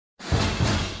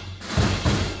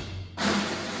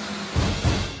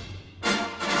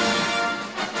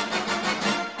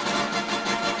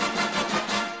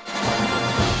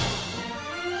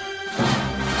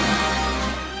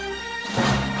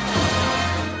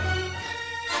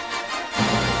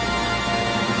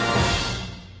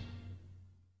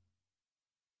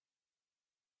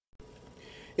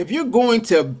If you're going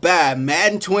to buy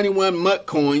Madden 21 MUT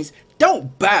coins,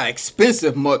 don't buy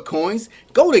expensive MUT coins.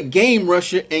 Go to Game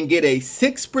Rusher and get a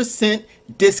 6%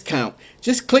 discount.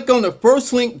 Just click on the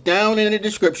first link down in the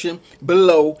description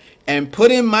below and put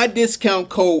in my discount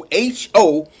code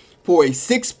HO for a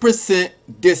 6%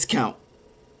 discount.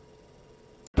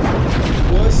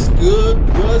 What's good?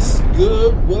 What's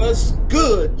good? What's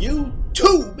good?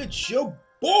 YouTube, it's your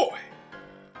boy,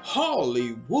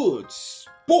 Hollywood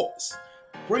Sports,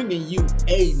 bringing you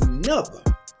another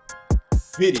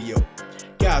video.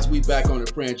 Guys, we back on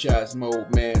the franchise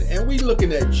mode, man, and we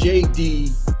looking at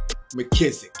J.D.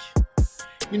 McKissic.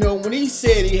 You know, when he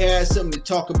said he had something to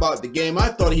talk about the game, I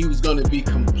thought he was going to be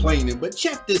complaining, but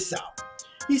check this out.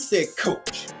 He said,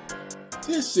 "Coach,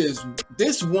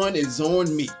 this one is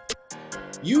on me.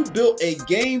 You built a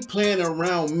game plan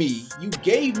around me. You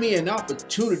gave me an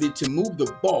opportunity to move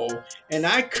the ball, and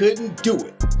I couldn't do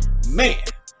it. Man,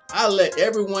 I let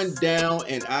everyone down,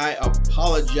 and I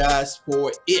apologize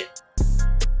for it."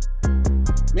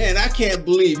 Man, I can't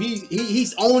believe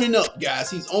he's owning up, guys.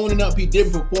 He's owning up. He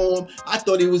didn't perform. I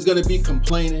thought he was going to be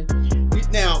complaining.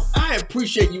 Now, I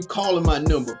appreciate you calling my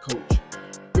number, Coach.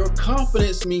 Your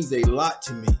confidence means a lot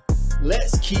to me.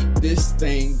 Let's keep this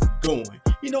thing going.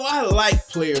 You know, I like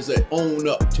players that own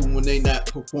up to when they're not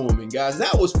performing, guys.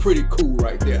 That was pretty cool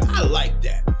right there. I like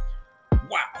that.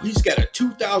 Wow, he's got a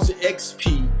 2,000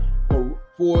 XP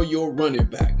for your running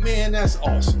back. Man, that's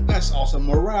awesome. That's awesome.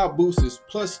 Morale boost is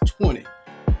plus 20.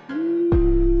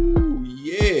 Ooh,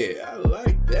 yeah, I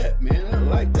like that, man. I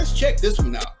like that. Let's check this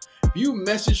one out. View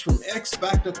message from X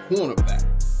Factor cornerback.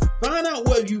 Find out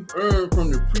what you've earned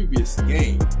from the previous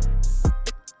game.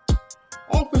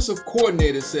 Offensive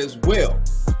coordinator says, "Well,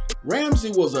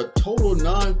 Ramsey was a total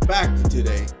non-factor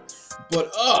today,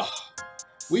 but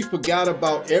we forgot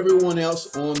about everyone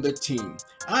else on the team.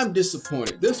 I'm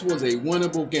disappointed. This was a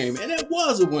winnable game," and it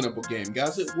was a winnable game,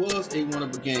 guys. It was a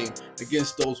winnable game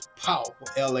against those powerful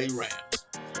LA Rams.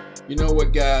 You know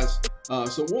what, guys?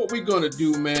 So what we're gonna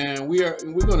do, man? We're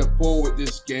gonna forward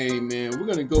this game, man. We're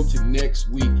gonna go to next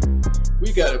week.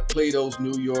 We gotta play those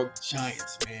New York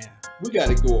Giants, man. We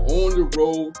gotta go on the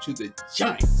road to the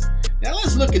Giants. Now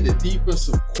let's look at the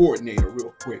defensive coordinator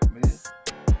real quick, man.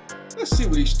 Let's see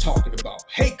what he's talking about.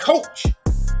 "Hey, Coach,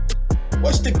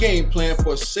 what's the game plan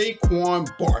for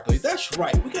Saquon Barkley?" That's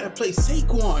right, we gotta play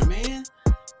Saquon, man.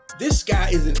 This guy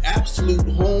is an absolute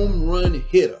home run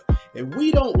hitter, and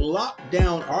we don't lock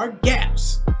down our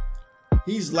gaps.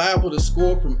 He's liable to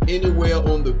score from anywhere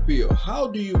on the field. How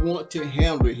do you want to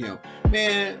handle him?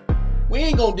 Man, we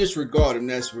ain't gonna disregard him,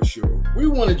 that's for sure. We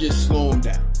want to just slow him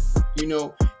down. You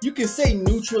know, you can say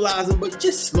neutralize him, but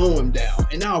just slow him down,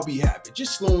 and I'll be happy.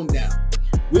 Just slow him down.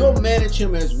 We'll manage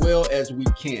him as well as we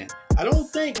can. I don't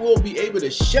think we'll be able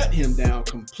to shut him down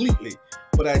completely,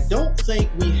 but I don't think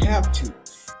we have to.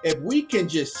 If we can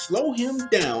just slow him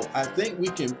down, I think we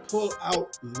can pull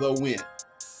out the win.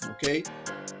 Okay?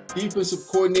 Defensive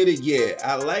coordinator, yeah,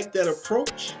 I like that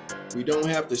approach. We don't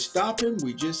have to stop him.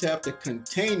 We just have to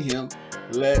contain him.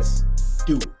 Let's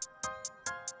do it.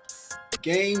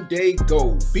 Game day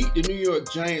goal. Beat the New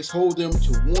York Giants. Hold them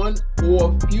to 1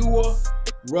 or fewer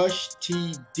rush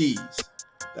TDs.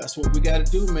 That's what we got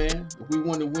to do, man. If we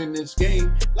want to win this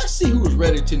game, let's see who's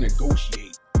ready to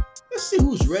negotiate. Let's see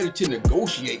who's ready to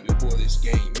negotiate before this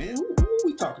game, man. Who are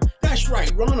we talking? That's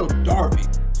right, Ronald Darby.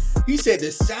 He said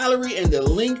the salary and the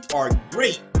length are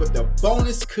great, but the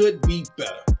bonus could be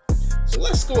better. So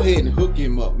let's go ahead and hook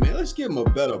him up, man. Let's give him a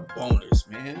better bonus,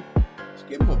 man. Let's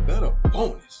give him a better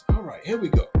bonus. All right, here we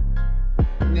go.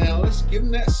 Now let's give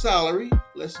him that salary.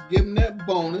 Let's give him that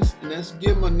bonus, and let's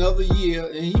give him another year,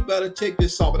 and he better take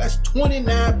this off. That's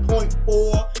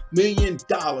 $29.4 million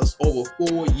over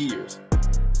 4 years.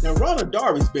 Now, Ronald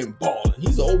Darby's been balling.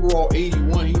 He's an overall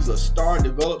 81. He's a star,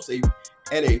 develops at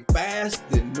a fast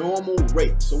and normal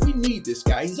rate. So we need this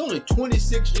guy. He's only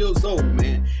 26 years old,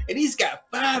 man, and he's got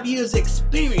 5 years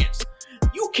experience.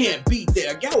 You can't beat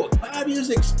that. A guy with 5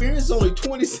 years experience, only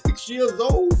 26 years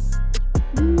old.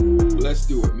 Ooh, let's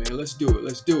do it, man. Let's do it.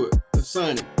 Let's do it. Let's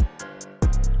sign it.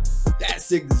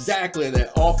 That's exactly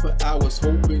that offer I was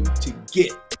hoping to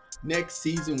get. Next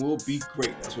season will be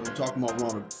great. That's what I'm talking about,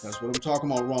 Ronald. That's what I'm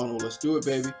talking about, Ronald. Let's do it,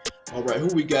 baby. All right, who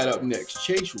we got up next?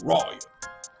 Chase Royer.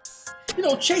 You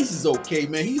know, Chase is okay,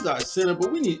 man. He's our center,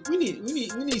 but we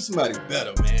need somebody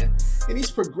better, man. And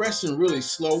he's progressing really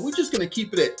slow. We're just gonna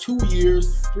keep it at 2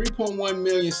 years, 3.1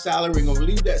 million salary. We're gonna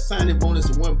leave that signing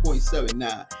bonus at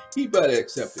 1.79. He better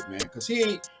accept it, man, because he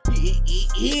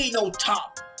ain't no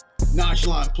top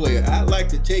nonchalant player. I'd like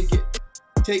to take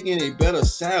in a better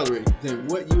salary than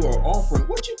what you are offering.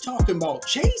 What you talking about,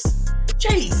 Chase?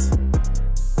 Chase,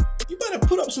 You better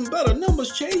put up some better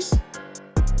numbers, Chase.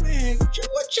 Man,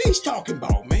 what Chase talking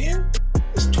about, man?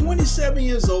 He's 27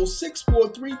 years old,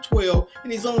 6'4", 312,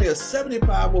 and he's only a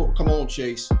 75 over. Come on,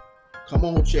 Chase. Come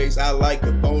on, Chase. I like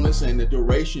the bonus and the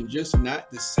duration, just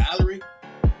not the salary.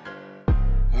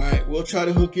 All right, we'll try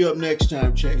to hook you up next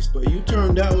time, Chase. But you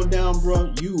turn that one down,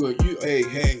 bro. Hey,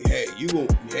 you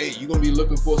gonna be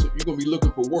looking for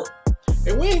work.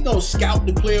 And we ain't gonna scout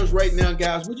the players right now,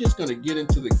 guys. We're just gonna get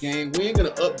into the game. We ain't gonna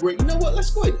upgrade. You know what?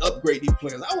 Let's go ahead and upgrade these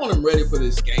players. I want them ready for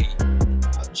this game.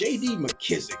 J.D.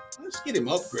 McKissick. Let's get him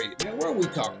upgraded, man. What are we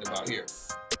talking about here?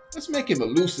 Let's make him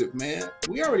elusive, man.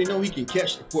 We already know he can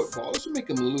catch the football. Let's make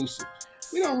him elusive.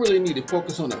 We don't really need to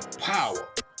focus on the power,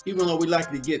 even though we like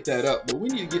to get that up, but we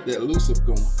need to get that elusive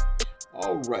going.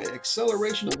 All right,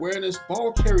 acceleration, awareness,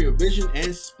 ball carrier vision,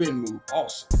 and spin move.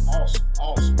 Awesome.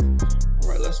 All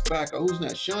right, let's back up. Who's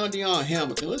next? Sean Dion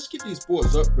Hamilton. Let's get these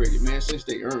boys upgraded, man, since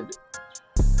they earned it.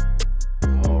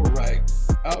 All right.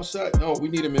 Outside, no, we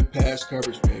need him in pass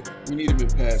coverage, baby. We need him in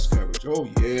pass coverage. Oh,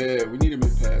 yeah, we need him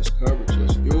in pass coverage.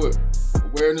 Let's do it.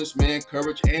 Awareness, man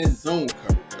coverage, and zone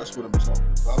coverage. That's what I'm talking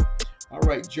about. All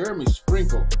right, Jeremy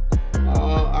Sprinkle.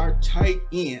 Our tight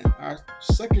end, our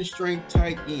second string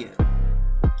tight end.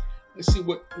 Let's see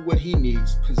what he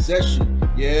needs. Possession.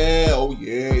 Yeah, oh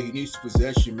yeah, he needs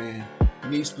possession, man. He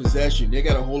needs possession. They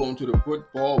got to hold on to the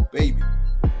football, baby.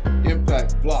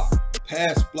 Impact block,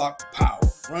 pass block, power,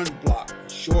 run block,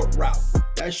 short route.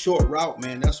 That short route,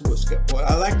 man, that's what's good. But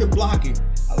I like the blocking.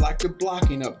 I like the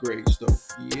blocking upgrades, though.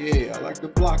 Yeah, I like the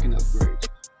blocking upgrades.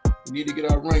 We need to get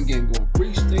our run game going.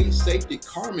 Free state safety,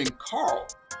 Carmen Carl.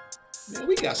 Man,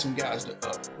 we got some guys to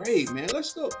upgrade, man.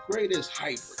 Let's go upgrade this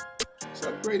hybrid. Let's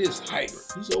upgrade this hybrid.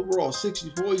 He's overall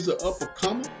 64. He's an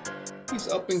up-and-comer. He's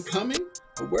up and coming.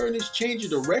 Awareness, change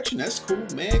of direction. That's cool.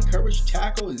 Man coverage,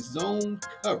 tackle, and zone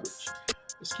coverage.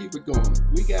 Let's keep it going.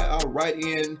 We got our right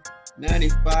end,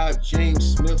 95,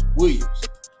 James Smith Williams.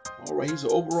 All right, he's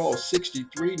an overall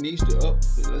 63. Needs to up.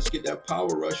 Let's get that power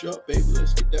rush up, baby.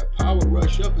 Let's get that power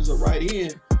rush up as a right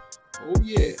end. Oh,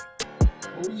 yeah.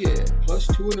 Oh, yeah.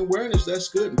 +2 in awareness. That's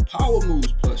good. And power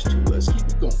moves +2. Let's keep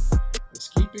it going. Let's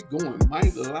keep it going.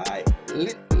 Mike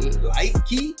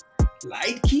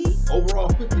Light key. Overall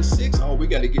 56. Oh, we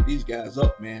got to get these guys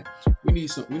up, man. We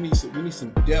need some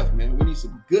depth, man. We need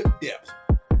some good depth.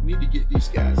 We need to get these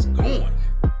guys going.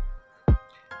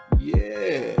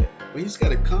 Yeah. But he's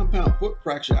got a compound foot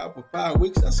fracture out for 5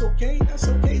 weeks. That's okay. That's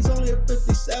okay. He's only at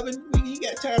 57. He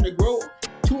got time to grow.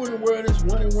 2 in awareness,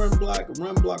 1 in run block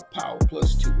power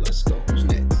 +2. Let's go. Who's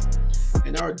next?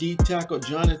 And our D tackle,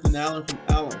 Jonathan Allen from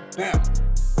Alabama.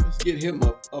 Let's get him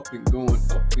up and going,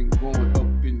 up in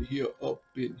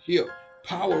here.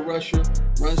 Power rusher,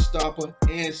 run stopper,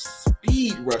 and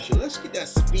speed rusher. Let's get that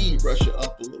speed rusher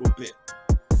up a little bit.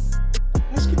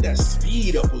 Let's get that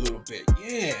speed up a little bit.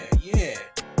 Yeah.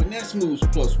 Finesse moves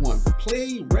 +1.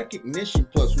 Play recognition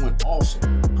 +1.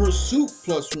 Awesome. Pursuit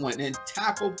 +1. And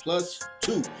tackle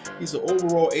 +2. He's an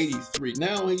overall 83.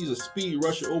 Now he's a speed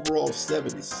rusher, overall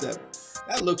 77.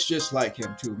 That looks just like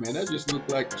him too, man. That just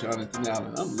looks like Jonathan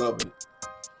Allen. I'm loving it.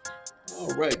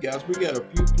 All right, guys. We got a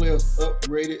few players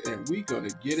upgraded, and we're going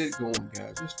to get it going,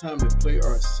 guys. It's time to play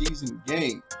our season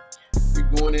game. We're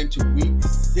going into week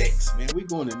 6, man. We're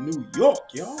going to New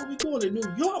York, y'all. We're going to New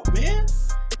York, man.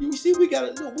 You see, we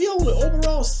on the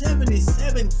overall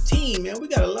 77 man. We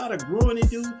got a lot of growing to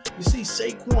do. You see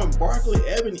Saquon Barkley,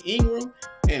 Evan Ingram,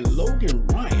 and Logan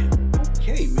Ryan.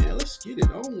 Okay, man. Let's get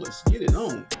it on. Let's get it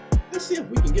on. Let's see if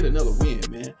we can get another win,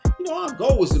 man. You know, our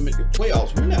goal was to make the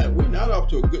playoffs. We're not off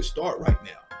to a good start right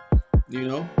now. You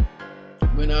know,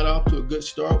 we're not off to a good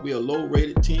start. We're a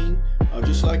low-rated team,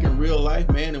 just like in real life,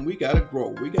 man. And we got to grow.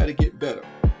 We got to get better.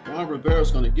 Ron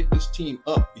Rivera's going to get this team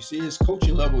up. You see, his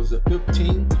coaching level is at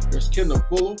 15. There's Kendall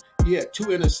Fuller. He had 2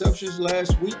 interceptions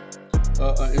last week.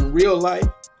 In real life,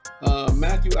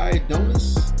 Matthew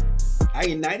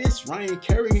Ioannidis, Ryan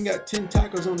Kerrigan got 10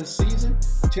 tackles on the season.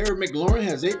 Terry McLaurin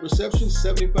has 8 receptions,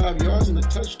 75 yards, and a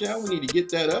touchdown. We need to get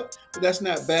that up, but that's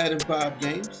not bad in 5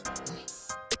 games.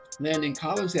 Landon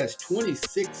Collins has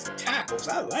 26 tackles.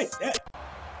 I like that.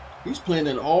 He's playing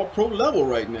at all-pro level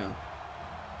right now.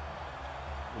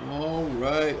 All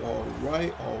right.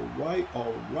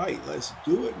 Let's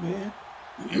do it, man.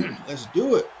 Let's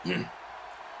do it.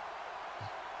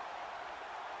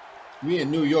 We in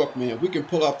New York, man. We can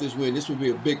pull off this win. This will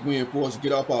be a big win for us to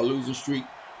get off our losing streak,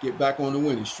 get back on the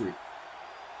winning streak.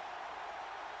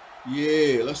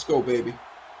 Yeah, let's go, baby.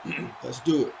 Let's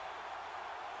do it.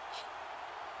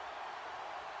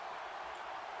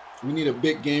 We need a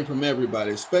big game from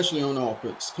everybody, especially on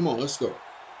offense. Come on, let's go.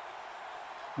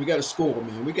 We got to score,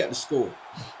 man. We got to score.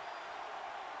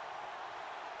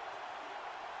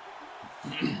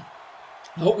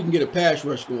 I hope we can get a pass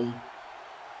rush going.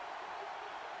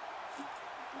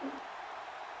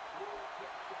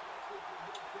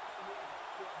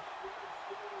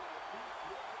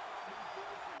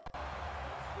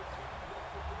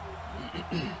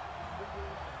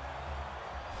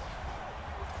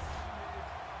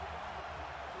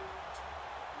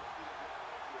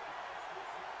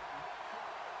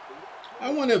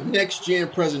 I wonder if next gen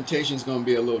presentation is going to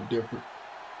be a little different.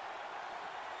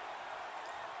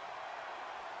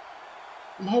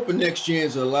 I'm hoping next gen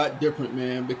is a lot different,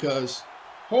 man, because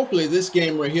hopefully this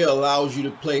game right here allows you to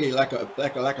play like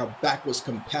a backwards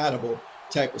compatible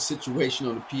type of situation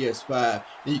on the PS5,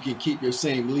 and you can keep your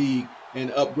same league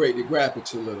and upgrade the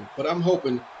graphics a little. But I'm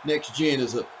hoping next gen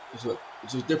is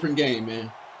a different game,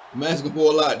 man. I'm asking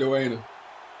for a lot, though, ain't it?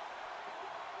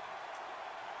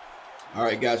 All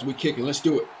right, guys, we're kicking. Let's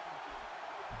do it.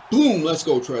 Boom! Let's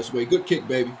go, Trustway. Good kick,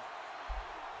 baby.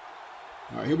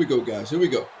 All right, here we go, guys. Here we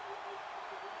go.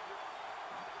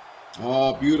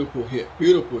 Oh, beautiful hit.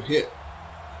 Beautiful hit.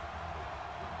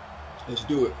 Let's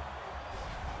do it.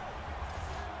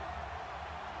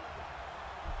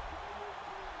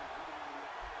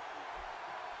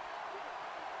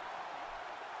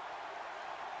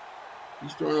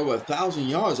 He's throwing over 1,000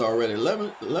 yards already.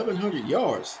 1,100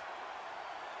 yards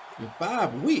in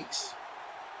 5 weeks.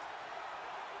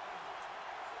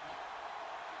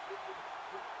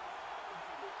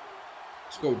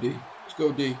 Let's go, D. Let's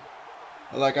go, D.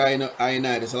 I like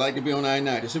Ionitis. I like to be on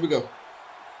Ionitis. Here we go.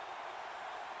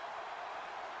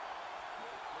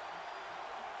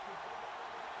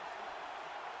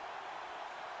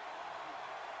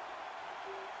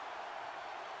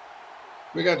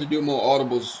 We got to do more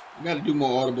audibles. We got to do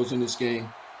more audibles in this game.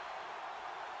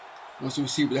 Once we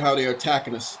see how they're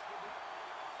attacking us.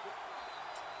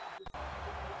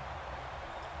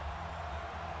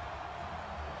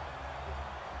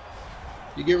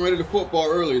 You're getting rid of the football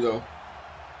early, though.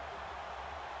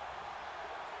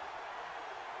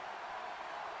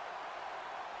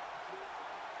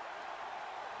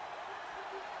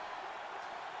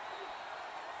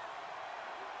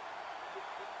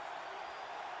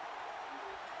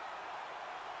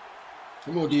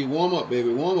 Come on, D. Warm up,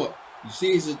 baby. Warm up. You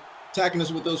see he's attacking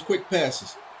us with those quick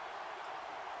passes.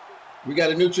 We got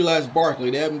to neutralize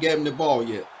Barkley. They haven't given him the ball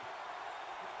yet.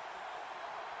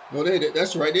 Oh,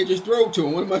 that's right. They just throw to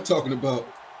him. What am I talking about?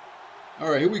 All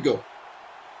right, here we go.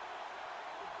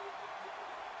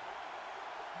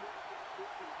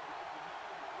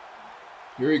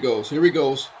 Here he goes. Here he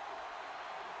goes.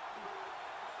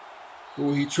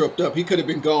 Oh, he tripped up. He could have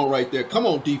been gone right there. Come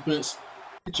on, defense.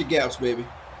 Hit your gaps, baby.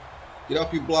 Get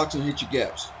off your blocks and hit your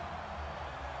gaps.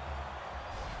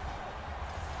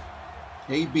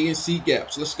 A, B, and C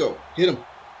gaps. Let's go. Hit them.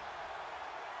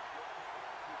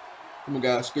 Come on,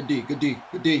 guys. Good D. Good D.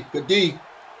 Good D. Good D.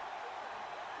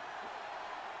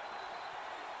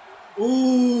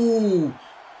 Ooh.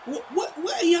 What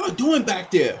are y'all doing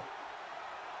back there?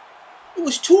 It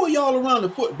was 2 of y'all around the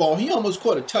football. He almost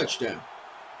caught a touchdown.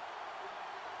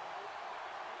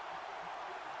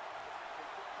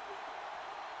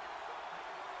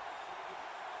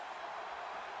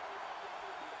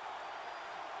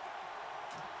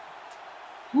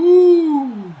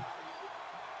 Woo!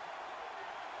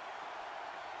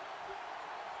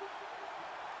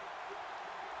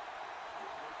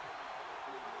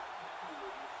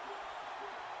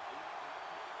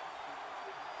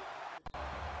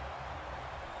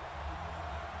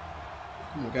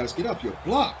 Come on, guys, get up your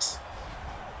blocks.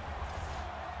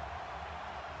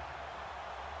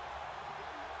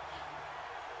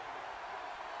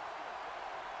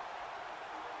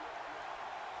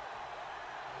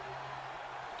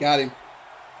 Got him.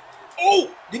 Oh,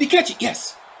 did he catch it?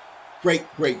 Yes. Great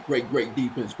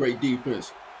defense. Great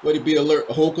defense. Way to be alert,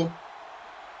 Holcomb.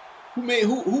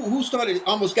 Who started?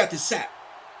 Almost got the sack.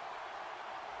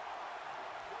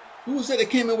 Who was that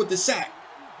came in with the sack?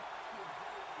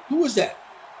 Who was that?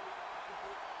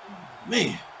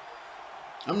 Man,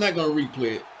 I'm not gonna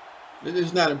replay it. It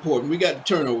is not important. We got the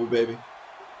turnover, baby.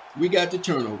 We got the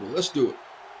turnover. Let's do it.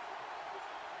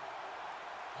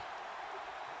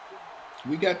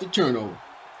 We got the turnover.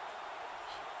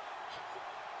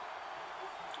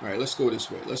 All right, let's go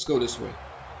this way. Let's go this way.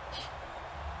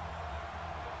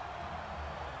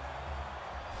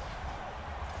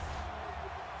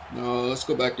 No, let's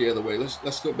go back the other way.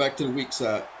 Let's go back to the weak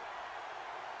side.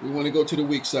 We want to go to the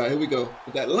weak side. Here we go.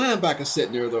 But that linebacker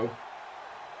sitting there, though.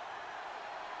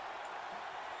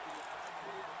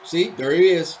 See, there he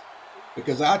is.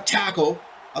 Because I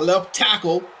left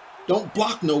tackle, don't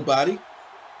block nobody.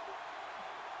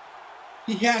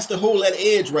 He has to hold that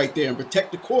edge right there and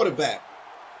protect the quarterback.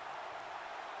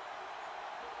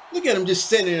 Look at him just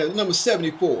standing there, number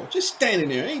 74. Just standing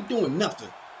there, ain't doing nothing.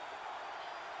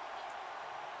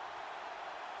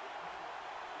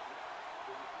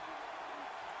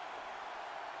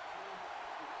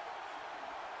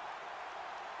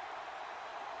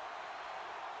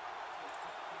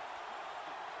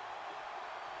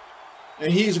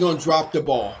 And he's going to drop the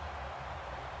ball.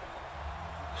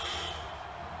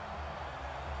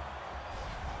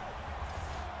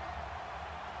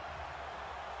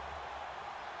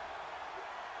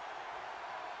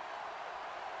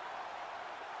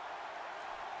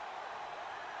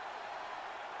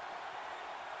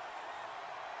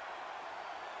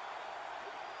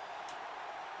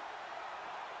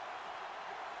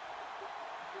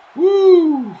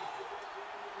 Woo!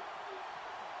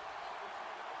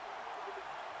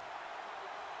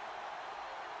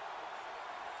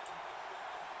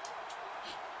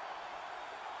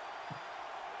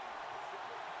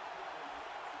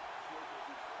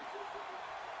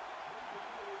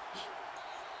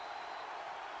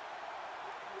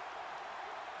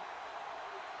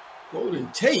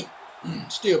 Golden Tate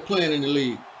still playing in the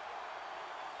league.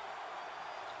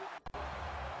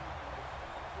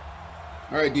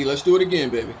 All right, D, let's do it again,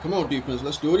 baby. Come on, defense,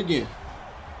 let's do it again.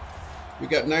 We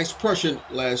got nice pressure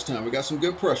last time. We got some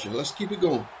good pressure. Let's keep it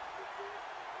going.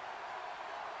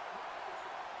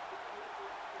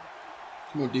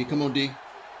 Come on, D. Come on, D.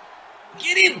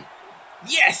 Get him!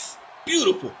 Yes!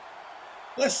 Beautiful.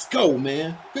 Let's go,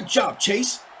 man. Good job,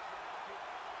 Chase.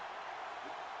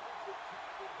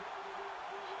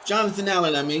 Jonathan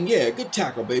Allen, I mean, yeah, good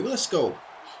tackle, baby. Let's go.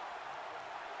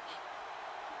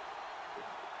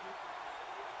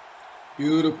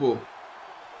 Beautiful.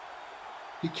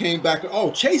 He came back.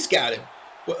 Oh, Chase got him.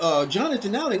 But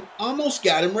Jonathan Allen almost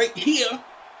got him right here.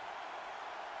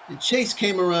 And Chase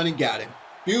came around and got him.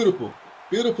 Beautiful.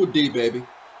 Beautiful D, baby.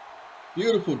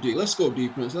 Beautiful D. Let's go,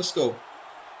 defense. Let's go.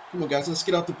 Come on, guys. Let's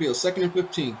get off the field. 2nd and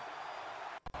 15.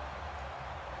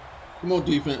 Come on,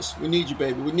 defense. We need you,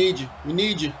 baby. We need you. We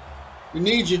need you. We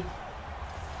need you.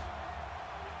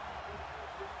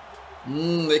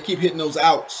 They keep hitting those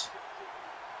outs.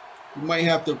 You might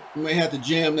have to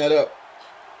jam that up.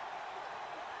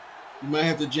 You might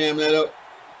have to jam that up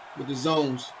with the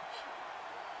zones.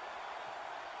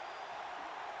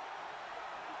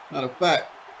 Matter of fact,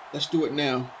 let's do it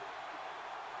now.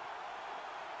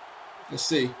 Let's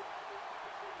see.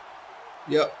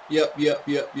 Yep.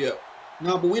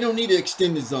 No, but we don't need to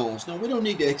extend the zones. No, we don't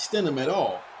need to extend them at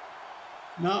all.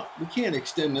 No, we can't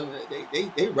extend them.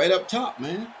 They right up top,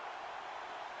 man.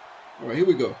 All right, here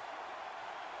we go.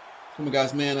 Come on,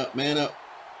 guys, man up, man up.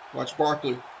 Watch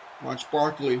Barkley. Watch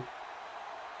Barkley.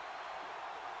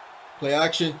 Play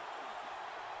action.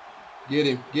 Get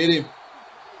him, get him.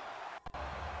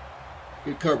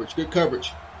 Good coverage, good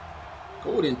coverage.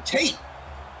 Golden Tate.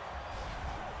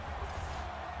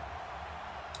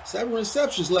 7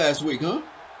 receptions last week, huh?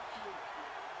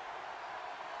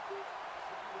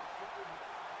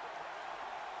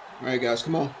 All right, guys,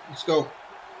 come on. Let's go.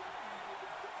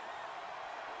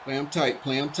 Play him tight,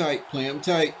 play him tight, play him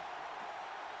tight.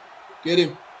 Get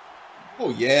him.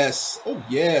 Oh, yes. Oh,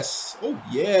 yes. Oh,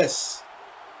 yes.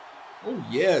 Oh,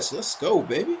 yes. Let's go,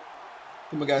 baby.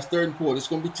 Come on, guys. 3rd and 4. This is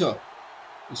going to be tough.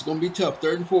 It's going to be tough.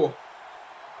 3rd and 4.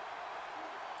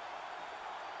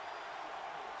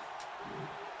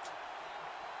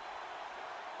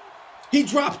 He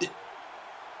dropped it.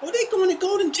 Oh, they going to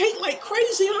Golden Tate like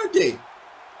crazy, aren't they?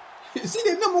 Is he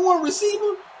their #1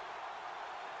 receiver?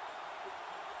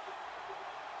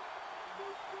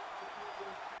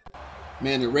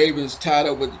 Man, the Ravens tied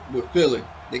up with Philly.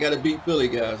 They got to beat Philly,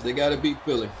 guys. They got to beat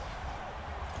Philly.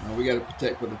 Oh, we got to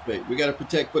protect for the fake. We got to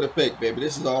protect for the fake, baby.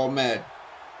 This is all mad.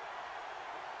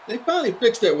 They finally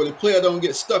fixed that where the player don't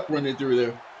get stuck running through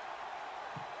there.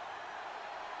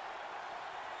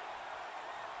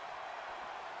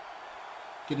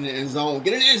 Get in the end zone.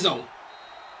 Get in the end zone.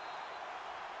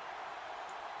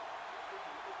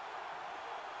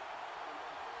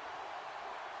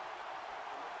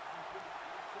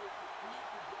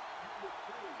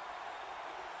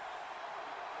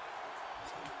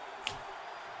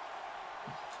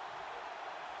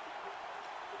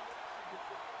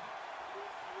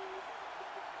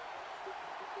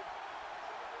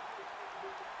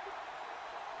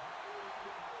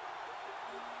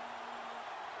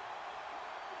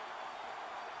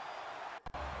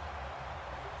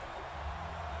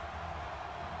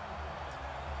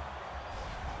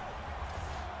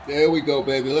 There we go,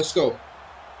 baby. Let's go.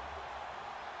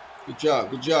 Good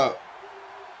job. Good job.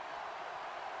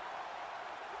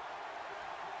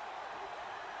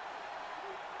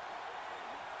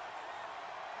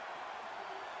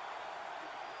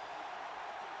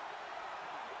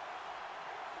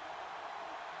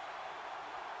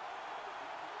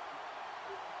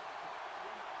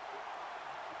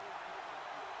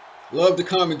 Love the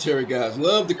commentary, guys.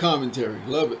 Love the commentary.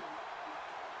 Love it.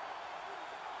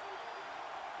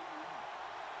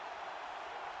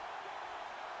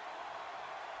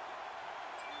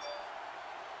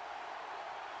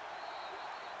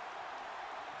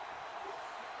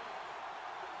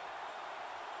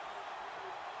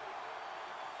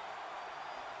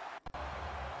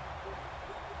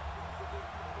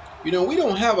 You know, we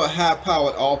don't have a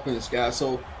high-powered offense, guys.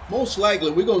 So most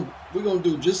likely we're gonna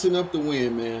do just enough to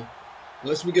win, man.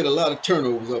 Unless we get a lot of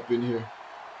turnovers up in here.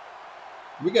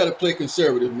 We got to play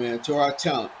conservative, man, to our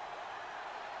talent.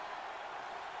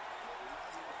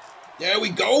 There we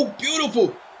go.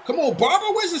 Beautiful. Come on, Barber.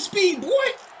 Where's the speed,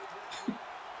 boy?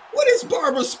 What is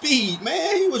Barber's speed,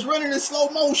 man? He was running in slow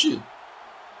motion.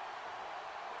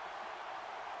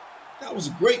 That was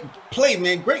a great play,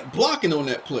 man. Great blocking on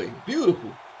that play.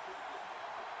 Beautiful.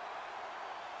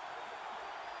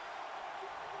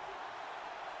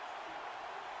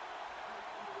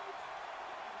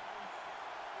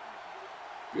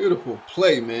 Beautiful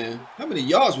play, man. How many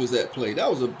yards was that play? That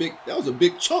was a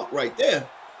big chunk right there.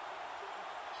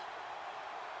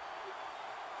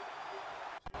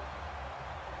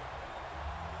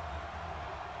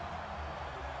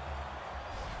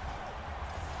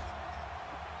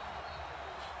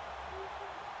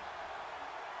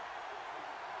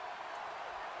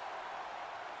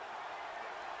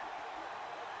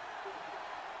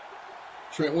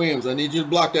 Trent Williams, I need you to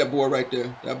block that boy right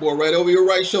there. That boy right over your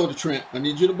right shoulder, Trent. I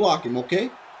need you to block him, okay?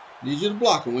 I need you to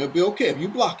block him. We'll be okay if you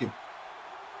block him.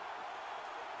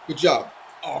 Good job.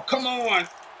 Oh, come on.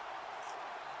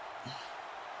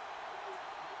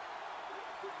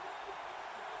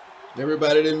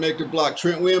 Everybody didn't make the block.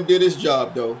 Trent Williams did his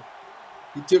job, though.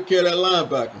 He took care of that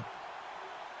linebacker.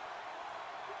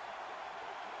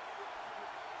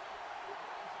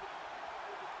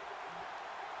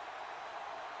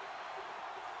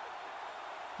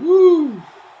 Woo!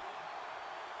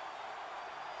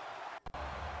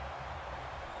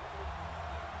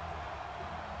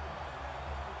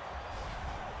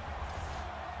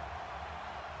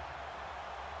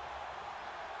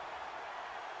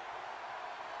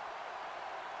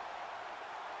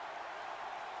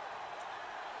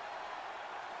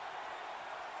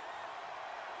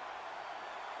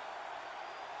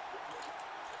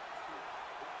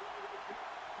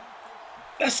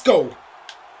 Let's go.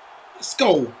 Let's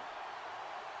go.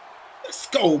 Let's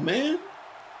go, man.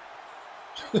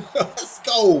 Let's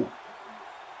go.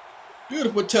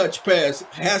 Beautiful touch pass,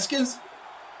 Haskins.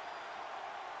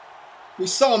 We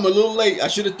saw him a little late. I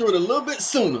should have threw it a little bit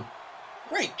sooner.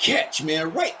 Great catch,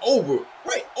 man. Right over it.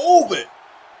 Right over it.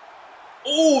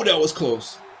 Oh, that was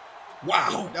close.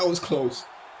 Wow, that was close.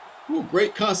 Ooh,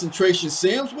 great concentration,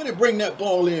 Sims. Way to bring that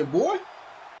ball in, boy.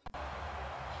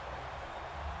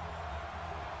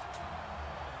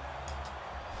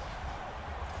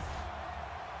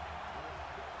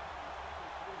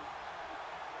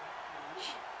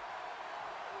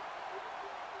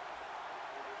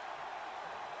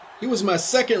 He was my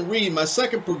second read, my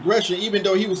second progression, even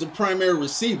though he was the primary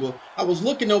receiver. I was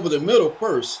looking over the middle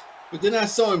first, but then I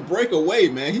saw him break away,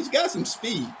 man. He's got some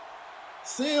speed.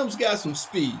 Sam's got some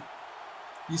speed.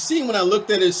 You see when I looked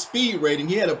at his speed rating,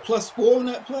 he had a +4 on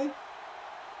that play.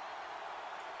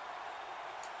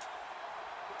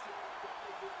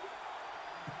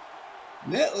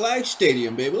 MetLife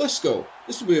Stadium, baby. Let's go.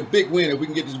 This will be a big win if we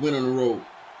can get this win on the road.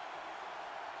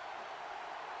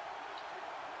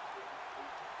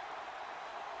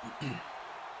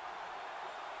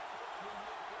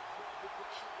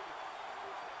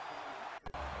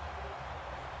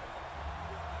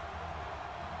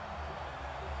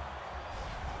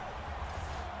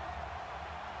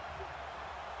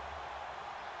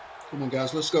 Come on,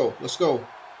 guys. Let's go. Let's go.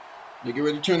 They get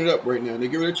ready to turn it up right now. They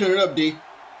get ready to turn it up, D.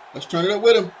 Let's turn it up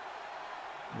with him.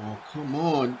 Oh, come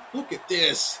on. Look at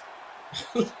this.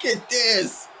 Look at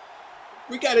this.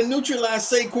 We got to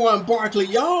neutralize Saquon Barkley,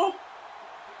 y'all.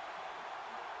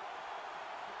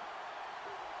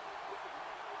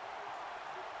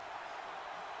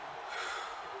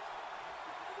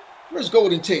 Where's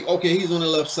Golden Tate? Okay, he's on the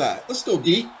left side. Let's go,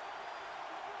 D.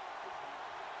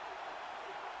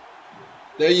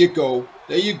 There you go.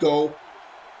 There you go.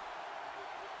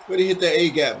 Way to hit that A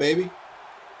gap, baby.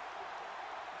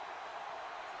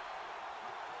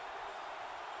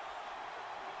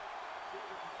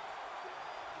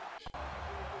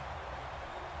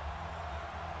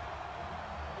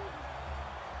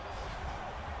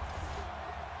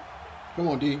 Come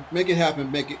on, D. Make it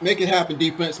happen. Make it happen,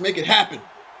 defense. Make it happen.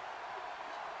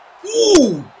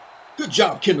 Ooh! Good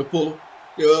job, Kendall Fuller.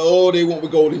 Oh, they went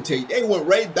with Golden Tate. They went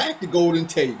right back to Golden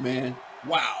Tate, man.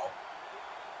 Wow.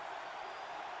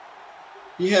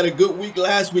 He had a good week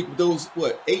last week with those,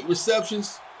 what, 8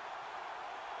 receptions?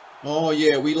 Oh,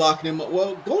 yeah, we locked him up.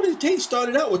 Well, Golden Tate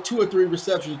started out with 2 or 3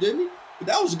 receptions, didn't he? But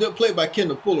that was a good play by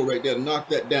Kendall Fuller right there to knock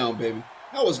that down, baby.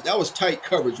 That was tight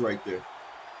coverage right there.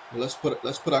 Well, let's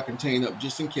put our contain up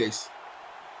just in case.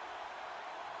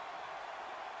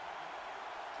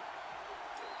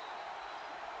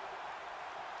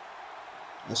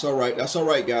 That's all right. That's all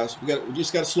right, guys. We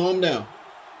just got to slow him down.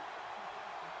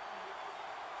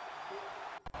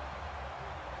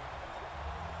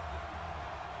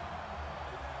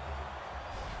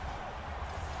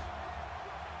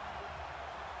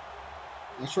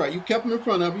 That's right. You kept him in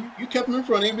front of you. You kept him in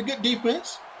front of you. Good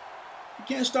defense. You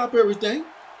can't stop everything.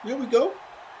 There we go.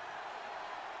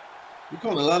 We're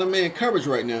calling a lot of man coverage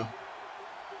right now.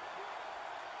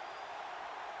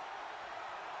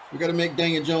 We got to make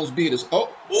Daniel Jones beat us.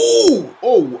 Oh, ooh,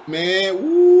 oh, man.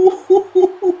 Ooh.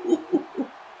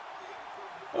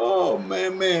 Oh,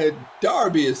 man.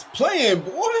 Darby is playing,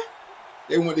 boy.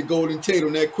 They went to Golden Tate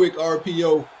on that quick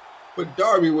RPO. But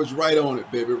Darby was right on it,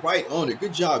 baby. Right on it.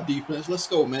 Good job, defense. Let's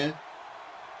go, man.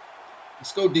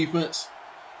 Let's go, defense.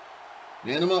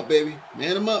 Man him up, baby.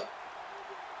 Man him up.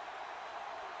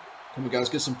 Come on, guys.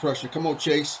 Get some pressure. Come on,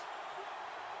 Chase.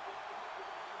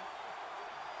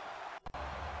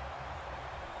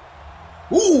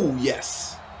 Ooh,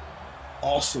 yes.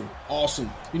 Awesome.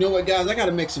 Awesome. You know what, guys? I got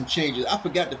to make some changes. I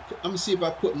forgot to put, I'm going to see if I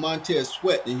put Montez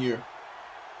Sweat in here.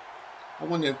 I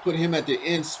wanted to put him at the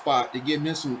end spot to give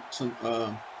him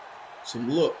some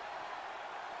look.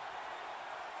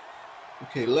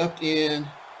 Okay, left end.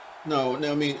 No,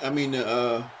 I mean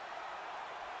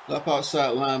left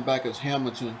outside linebacker is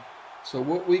Hamilton. So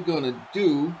what we're gonna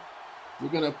do, we're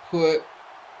gonna put,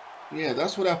 yeah,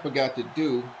 that's what I forgot to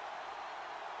do.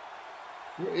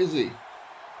 Where is he?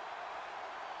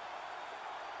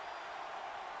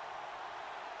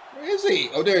 Where is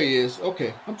he? Oh, there he is.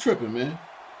 Okay, I'm tripping, man.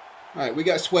 All right, we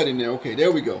got Sweat in there. Okay,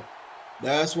 there we go.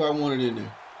 That's what I wanted in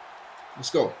there. Let's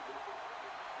go.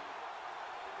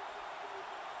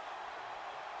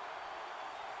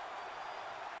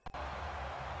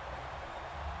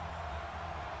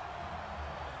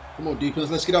 Come on, defense.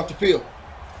 Let's get off the field.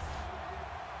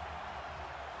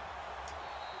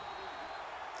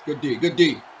 Good D. Good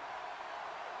D.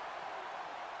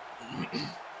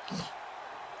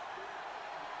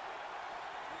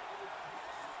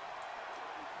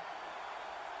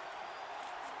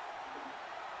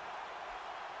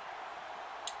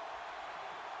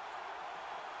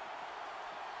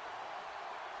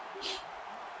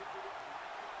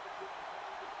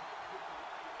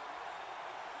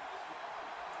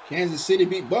 Kansas City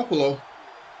beat Buffalo.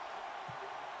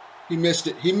 He missed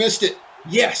it. He missed it.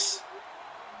 Yes.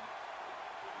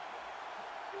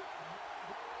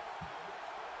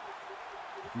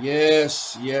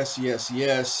 Yes, yes, yes,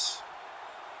 yes.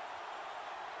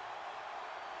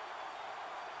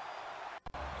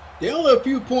 They're only a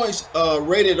few points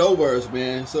rated over us,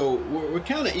 man. So we're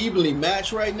kind of evenly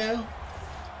matched right now.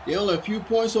 They're only a few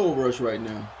points over us right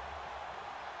now.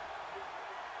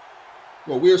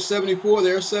 Well, we're 74,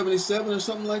 they're 77 or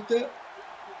something like that.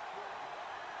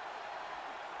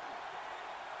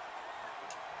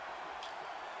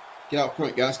 Get out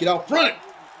front, guys. Get out front.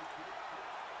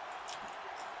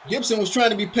 Gibson was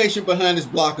trying to be patient behind his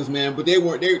blockers, man, but they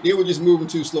weren't. They were just moving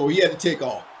too slow. He had to take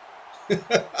off.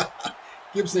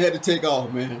 Gibson had to take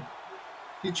off, man.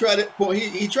 He tried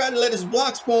to let his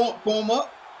blocks form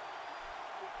up.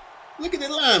 Look at the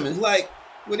linemen. It's like,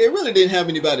 well, they really didn't have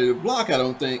anybody to block, I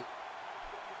don't think.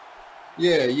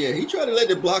 Yeah. He tried to let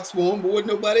the blocks form, but wasn't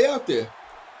nobody out there.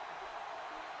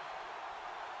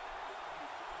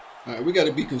 All right, we got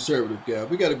to be conservative, guys.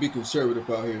 We got to be conservative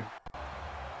out here.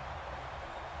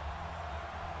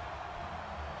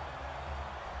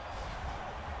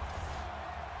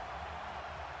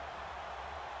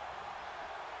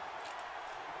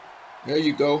 There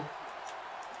you go.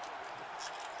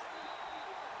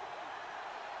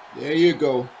 There you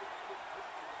go.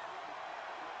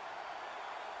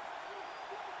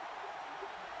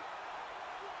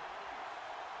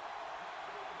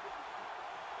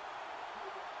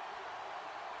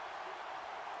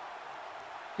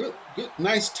 Good,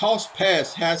 nice toss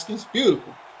pass, Haskins.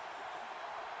 Beautiful.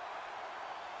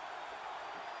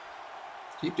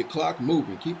 Keep the clock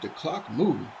moving. Keep the clock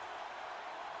moving.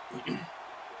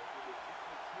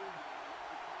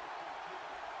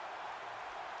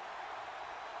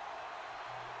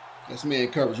 That's man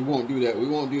coverage. We won't do that. We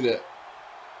won't do that.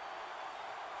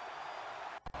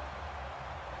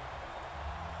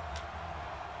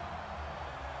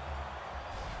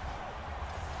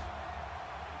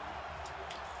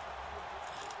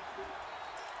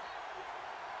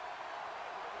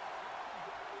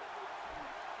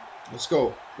 Let's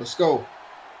go. Let's go.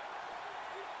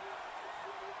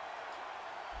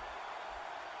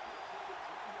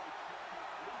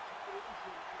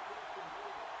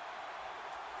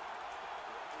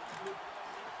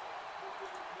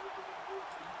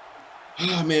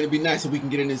 Ah, man, it'd be nice if we can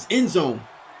get in this end zone.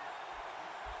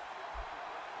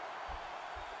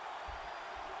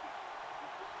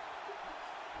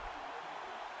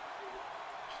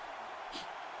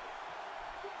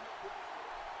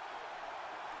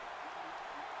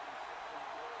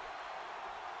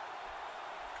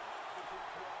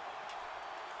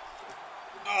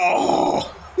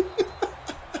 Oh,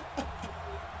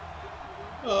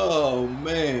 oh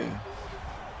man.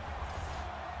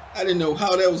 I didn't know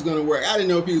how that was going to work. I didn't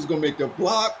know if he was going to make the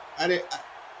block.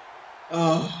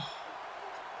 Oh.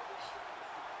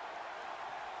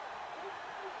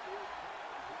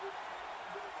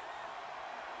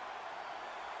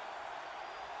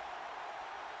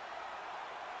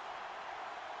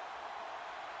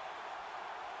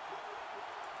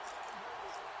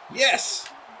 Yes.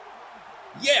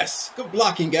 Yes. Good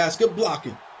blocking, guys. Good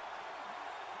blocking.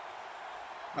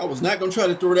 I was not going to try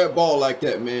to throw that ball like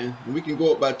that, man. We can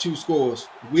go up by 2 scores.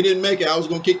 If we didn't make it, I was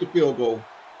going to kick the field goal.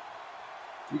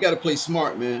 We got to play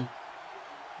smart, man.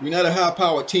 We're not a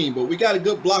high-powered team, but we got a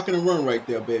good blocking and run right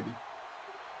there, baby.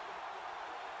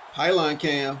 Highline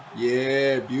cam.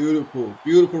 Yeah, beautiful.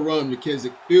 Beautiful run,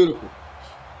 McKissick. Beautiful.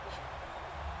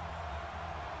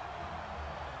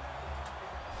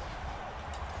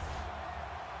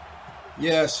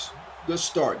 Yes. Good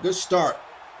start. Good start.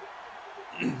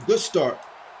 Good start.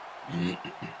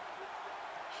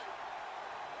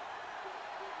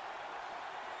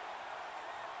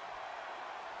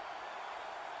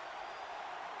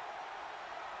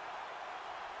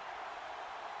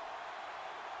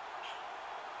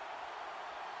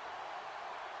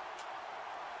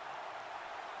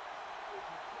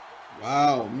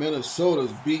 Wow,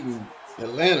 Minnesota's beating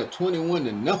Atlanta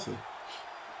 21-0.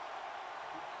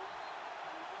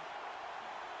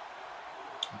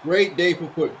 Great day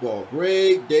for football.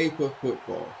 Great day for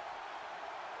football.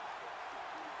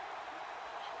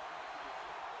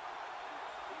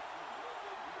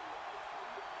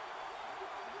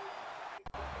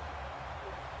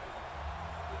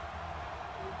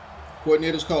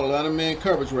 Coordinators call a lot of man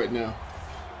coverage right now.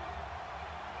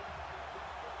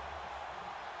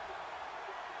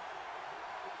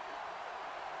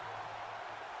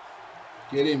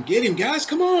 Get him, guys.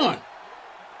 Come on.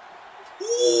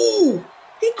 Ooh,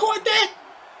 he caught that.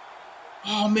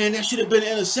 Oh, man, that should have been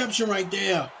an interception right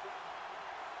there.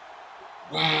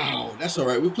 Wow, that's all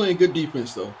right. We're playing good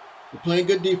defense, though. We're playing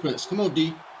good defense. Come on,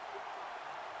 D.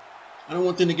 I don't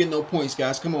want them to get no points,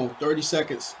 guys. Come on, 30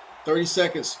 seconds. 30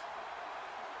 seconds.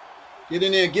 Get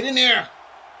in there. Get in there.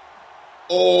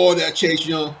 Oh, that Chase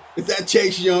Young. Is that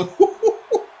Chase Young?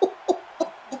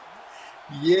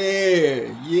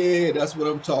 Yeah, that's what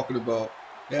I'm talking about.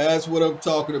 That's what I'm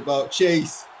talking about.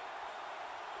 Chase.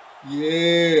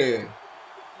 Yeah.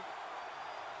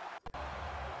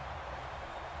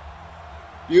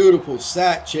 Beautiful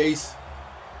sack, Chase.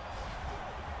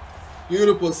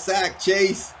 Beautiful sack,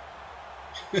 Chase.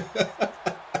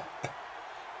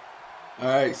 All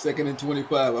right, 2nd and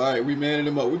 25. All right, we manning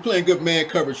them up. We're playing good man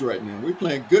coverage right now. We're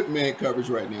playing good man coverage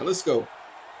right now. Let's go.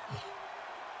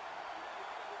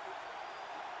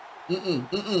 No,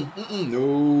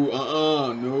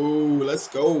 no. Let's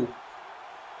go.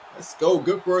 Let's go.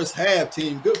 Good first half,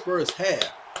 team. Good first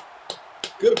half.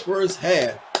 Good first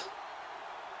half.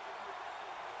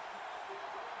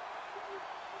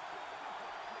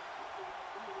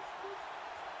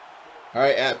 All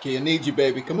right, Apke, I need you,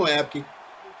 baby. Come on, Apke.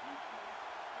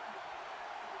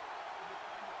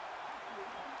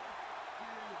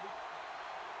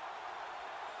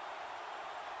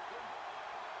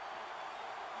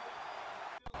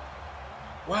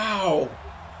 Wow.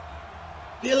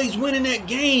 Philly's winning that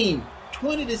game,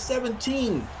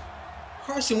 20-17.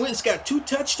 Carson Wentz got 2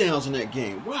 touchdowns in that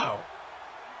game. Wow.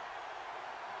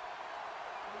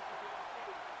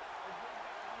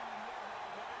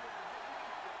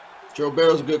 Joe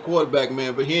Barrow's a good quarterback,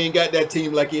 man, but he ain't got that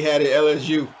team like he had at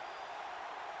LSU.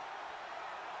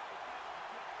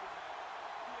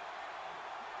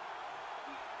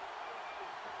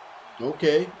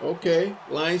 Okay.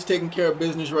 Lions taking care of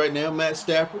business right now. Matt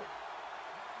Stafford,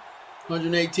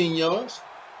 118 yards.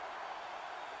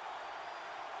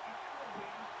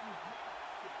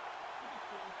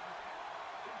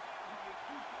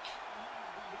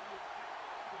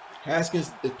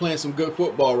 Haskins is playing some good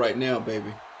football right now,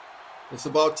 baby. It's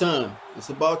about time. It's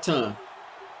about time.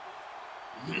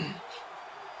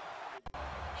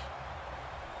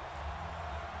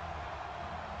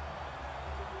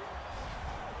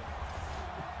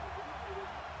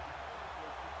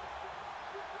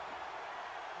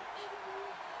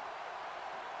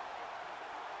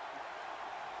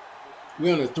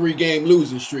 We're on a 3-game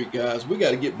losing streak, guys. We got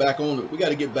to get back on it. We got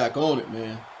to get back on it,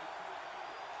 man.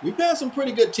 We've had some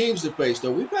pretty good teams to face,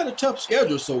 though. We've had a tough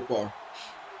schedule so far.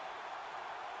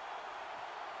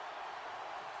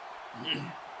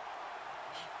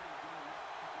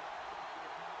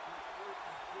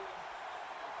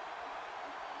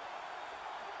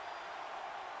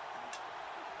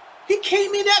 He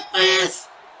came in that fast.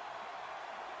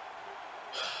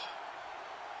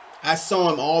 I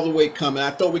saw him all the way coming.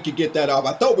 I thought we could get that off.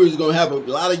 I thought we was going to have a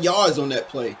lot of yards on that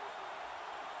play.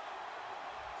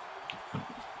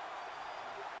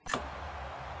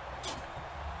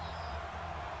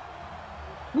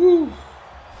 Woo.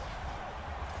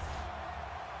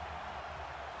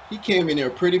 He came in there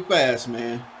pretty fast,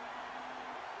 man.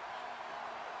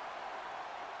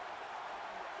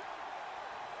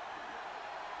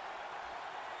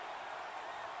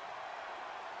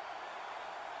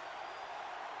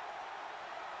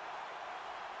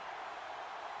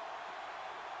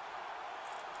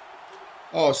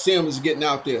 Oh, Sims is getting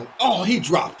out there. Oh, he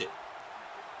dropped it.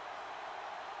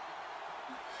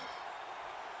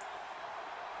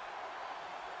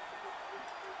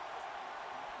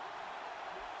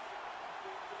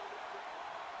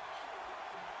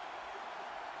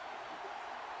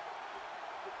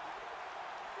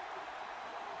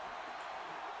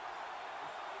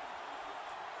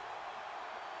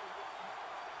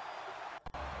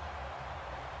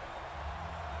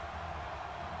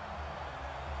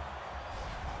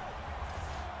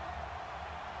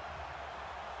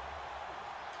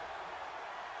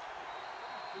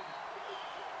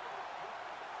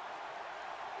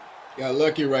 Got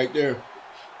lucky right there.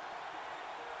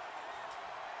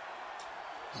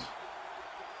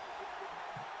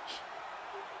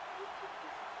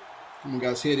 Come on,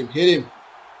 guys, hit him, hit him.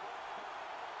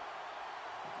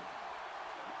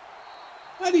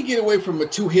 How did he get away from a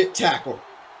 2-hit tackle?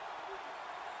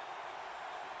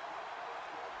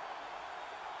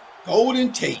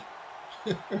 Golden Tate.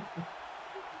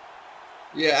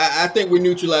 Yeah, I think we're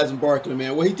neutralizing Barkley,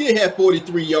 man. Well, he did have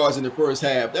 43 yards in the first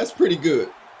half. That's pretty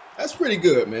good. That's pretty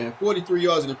good, man. 43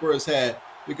 yards in the first half,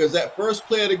 because that first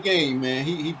play of the game, man,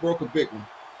 he broke a big one.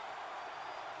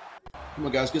 Come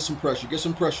on, guys, get some pressure. Get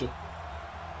some pressure.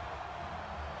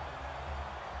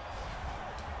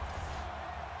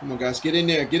 Come on, guys, get in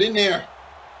there. Get in there.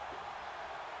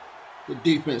 Good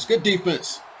defense. Good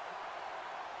defense.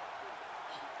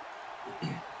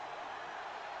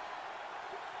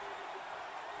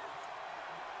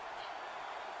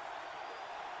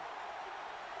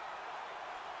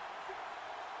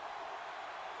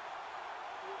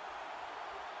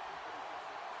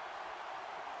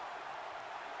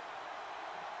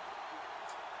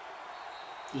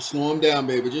 Just slow him down,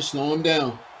 baby. Just slow him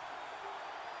down.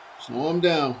 Slow him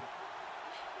down.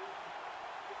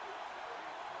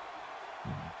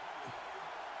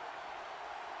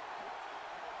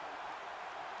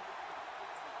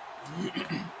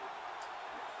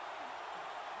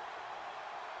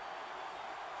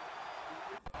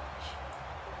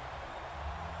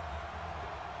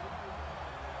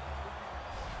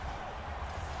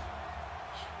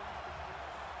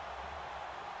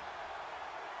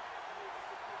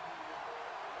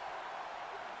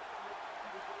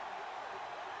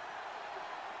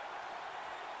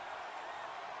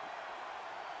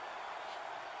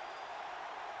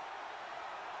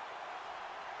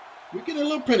 We get a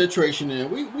little penetration in.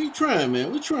 We trying,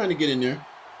 man. We trying to get in there.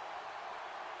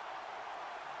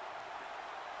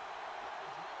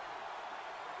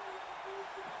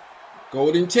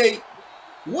 Golden Tate.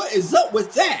 What is up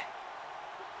with that?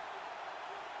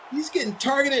 He's getting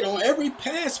targeted on every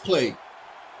pass play.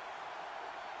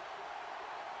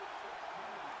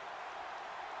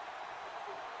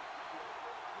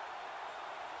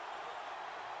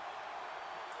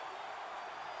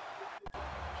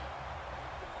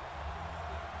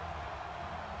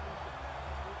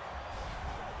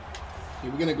 Okay,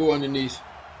 we're going to go underneath.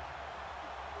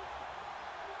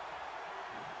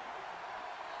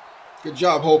 Good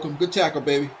job, Holcomb. Good tackle,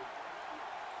 baby.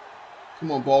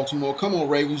 Come on, Baltimore. Come on,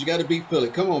 Ravens. You got to beat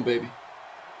Philly. Come on, baby.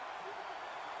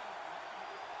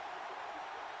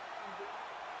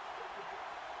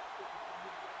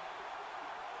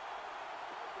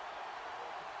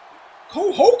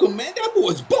 Cole Holcomb, man, that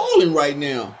boy's balling right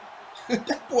now.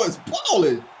 That boy's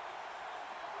balling.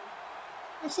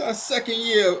 That's our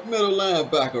second-year middle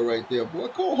linebacker right there, boy.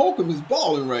 Cole Holcomb is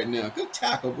balling right now. Good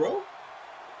tackle, bro.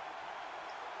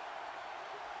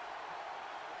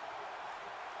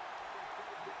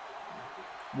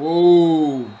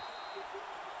 Whoa.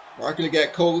 Barkley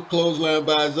got clothesline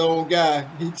by his own guy.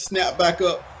 He snapped back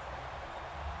up.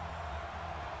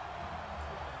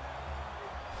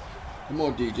 Come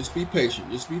on, D. Just be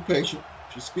patient. Just be patient.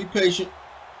 Just be patient.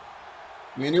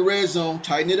 We're in the red zone.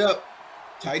 Tighten it up.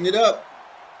 Tighten it up.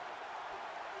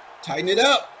 Tighten it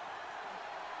up.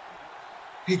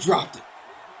 He dropped it.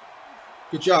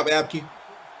 Good job, Abke.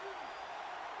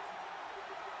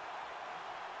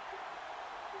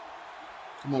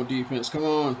 Come on, defense. Come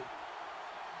on.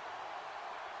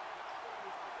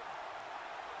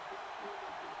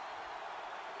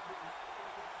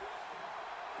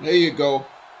 There you go.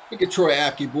 Look at Troy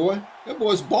Apke, boy. That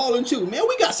boy's balling too. Man,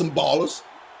 we got some ballers.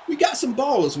 We got some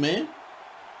ballers, man.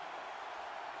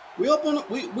 We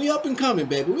up and coming,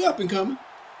 baby. We up and coming.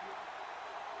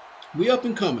 We up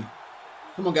and coming.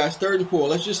 Come on, guys. 3rd and 4.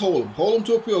 Let's just hold them. Hold them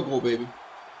to a field goal, baby.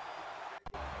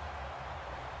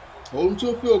 Hold them to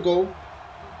a field goal.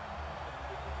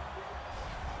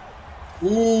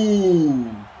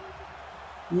 Ooh.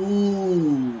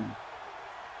 Ooh.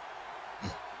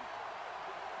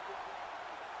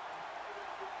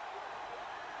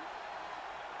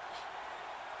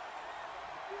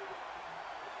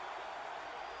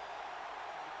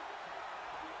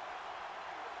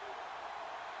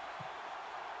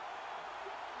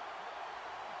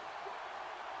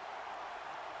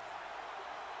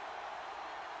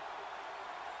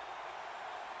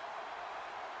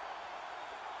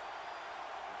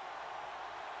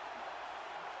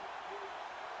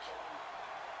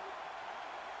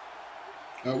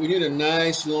 We need a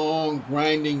nice, long,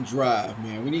 grinding drive,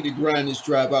 man. We need to grind this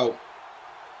drive out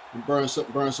and burn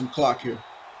some clock here.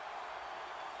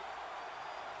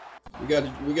 We got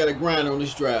to grind on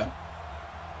this drive.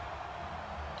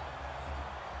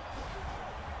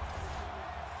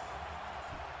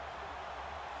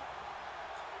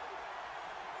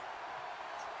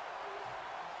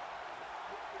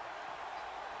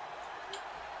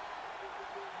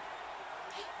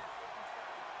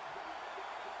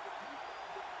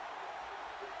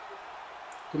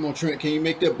 Come on, Trent. Can you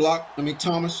make that block? I mean,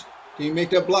 Thomas. Can you make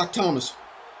that block, Thomas?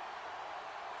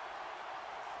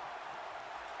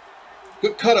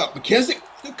 Good cut up, McKenzie.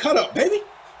 Good cut up, baby.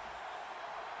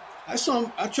 I saw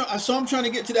him. I saw him trying to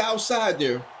get to the outside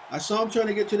there. I saw him trying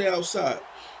to get to the outside.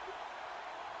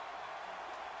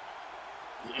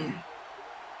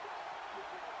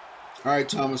 All right,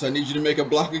 Thomas. I need you to make a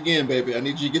block again, baby. I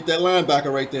need you to get that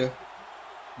linebacker right there.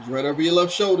 He's right over your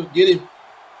left shoulder. Get him.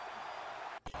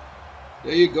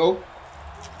 There you go.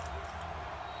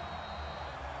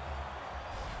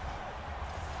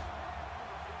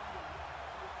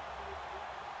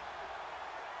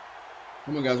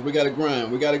 Come on, guys. We got to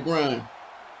grind. We got to grind.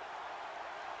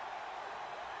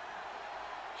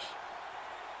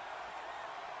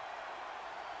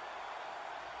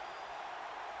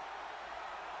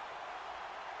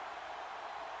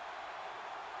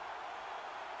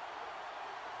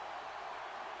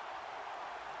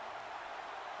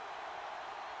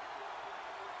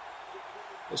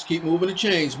 Let's keep moving the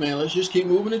chains, man. Let's just keep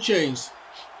moving the chains.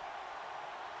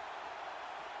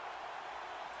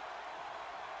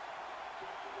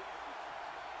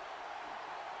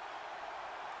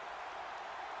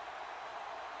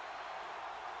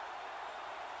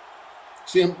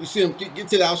 See him? You see him get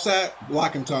to the outside?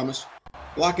 Blocking Thomas.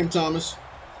 Blocking Thomas.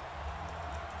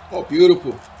 Oh,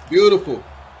 beautiful. Beautiful.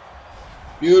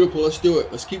 Beautiful. Let's do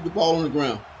it. Let's keep the ball on the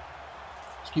ground.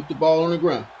 Let's keep the ball on the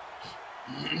ground.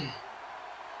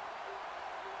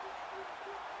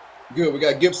 Good. We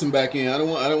got Gibson back in. I don't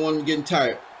want him getting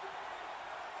tired.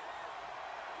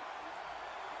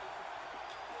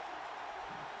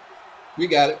 We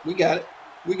got it. We got it.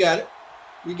 We got it.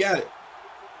 We got it.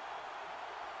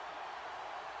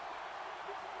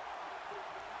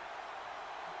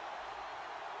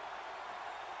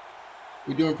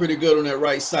 We're doing pretty good on that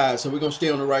right side, so we're going to stay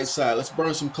on the right side. Let's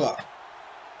burn some clock.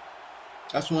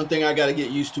 That's one thing I got to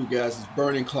get used to, guys, is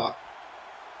burning clock.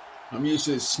 I'm used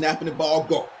to snapping the ball,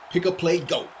 go. Pick a play,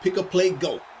 go. Pick a play,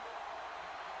 go.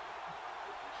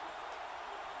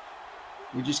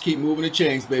 We just keep moving the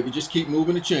chains, baby. Just keep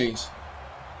moving the chains.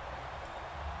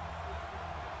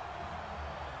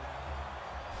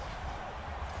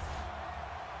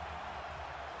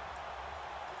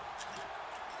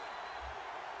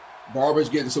 Barber's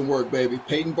getting some work, baby.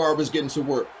 Peyton Barber's getting some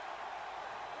work.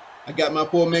 I got my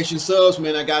formation subs,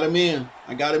 man. I got them in.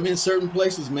 I got them in certain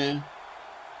places, man.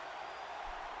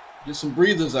 Get some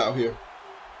breathers out here.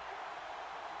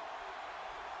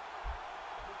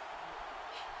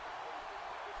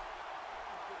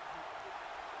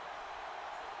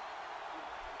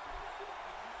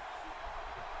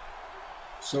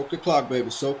 Soak the clock, baby.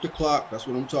 Soak the clock. That's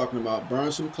what I'm talking about.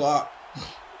 Burn some clock.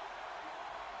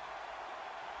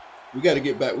 We got to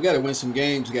get back. We got to win some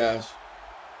games, guys.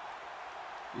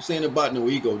 This ain't about no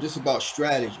ego. Just about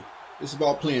strategy. It's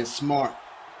about playing smart.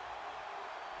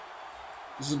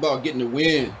 This is about getting the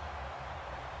win.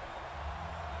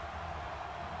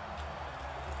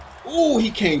 Oh,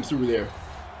 he came through there.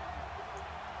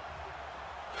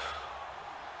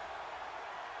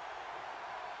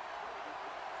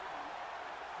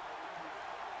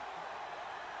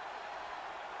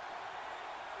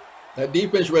 That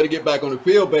defense ready to get back on the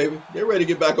field, baby. They're ready to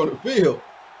get back on the field.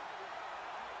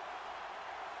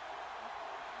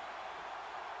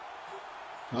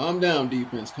 Calm down,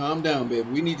 defense. Calm down, baby.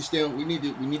 We need to stay on. We need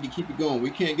to keep it going.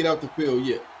 We can't get out the field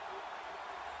yet.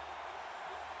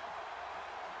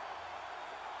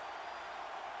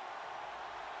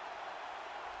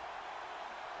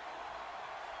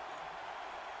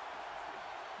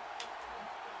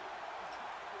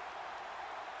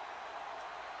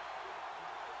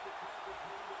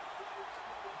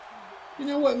 You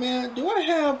know what, man? Do I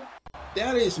have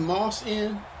Darius Moss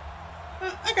in?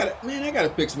 I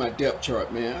gotta fix my depth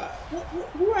chart, man.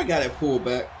 Who I got at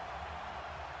fullback?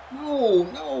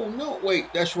 No.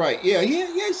 Wait, that's right. Yeah,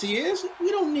 yes, he is.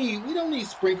 We don't need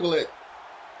Sprinkle at.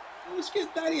 Let's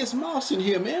get Thaddeus Moss in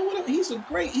here, man. He's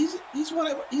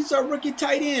our rookie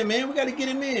tight end, man. We got to get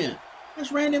him in.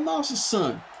 That's Randy Moss's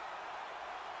son.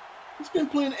 He's been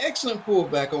playing excellent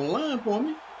fullback on line for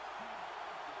me.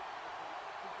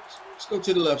 Let's go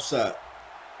to the left side.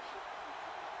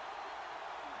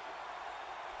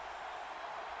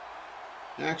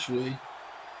 Actually,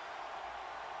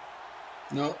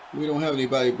 no, we don't have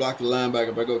anybody block the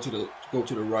linebacker. If I go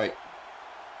to the right.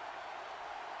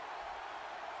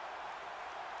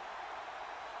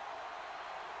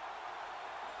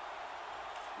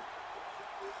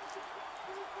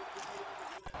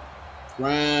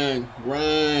 Grind.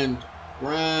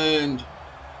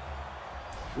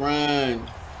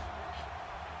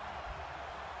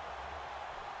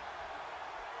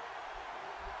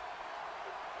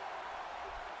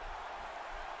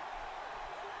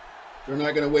 They're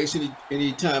not going to waste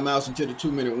any timeouts until the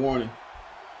 2-minute warning.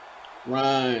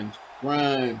 Grind.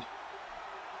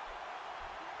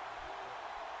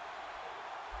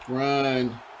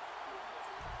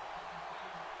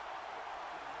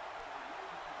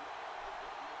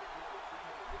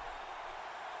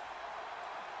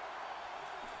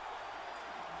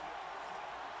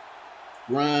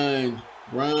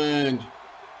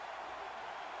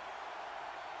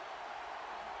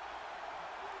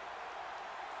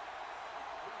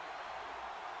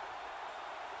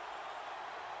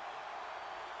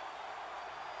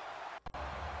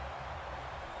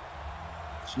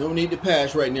 There's no need to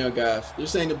pass right now, guys.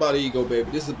 This ain't about ego,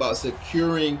 baby. This is about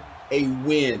securing a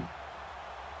win.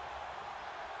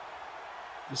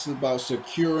 This is about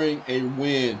securing a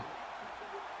win.